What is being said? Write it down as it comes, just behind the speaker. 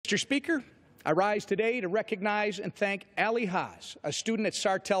Mr. Speaker, I rise today to recognize and thank Ally Haas, a student at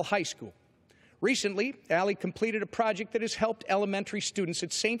Sartell High School. Recently, Ally completed a project that has helped elementary students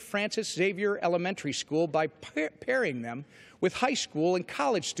at St. Francis Xavier Elementary School by pairing them with high school and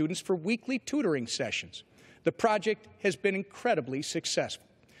college students for weekly tutoring sessions. The project has been incredibly successful.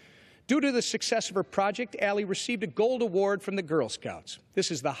 Due to the success of her project, Ally received a Gold Award from the Girl Scouts.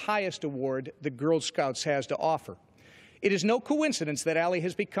 This is the highest award the Girl Scouts has to offer. It is no coincidence that Ally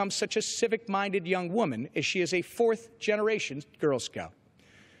has become such a civic-minded young woman, as she is a fourth-generation Girl Scout.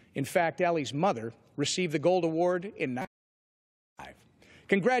 In fact, Ally's mother received the Gold Award in 1995.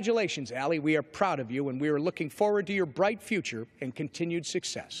 Congratulations, Ally. We are proud of you, and we are looking forward to your bright future and continued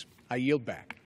success. I yield back.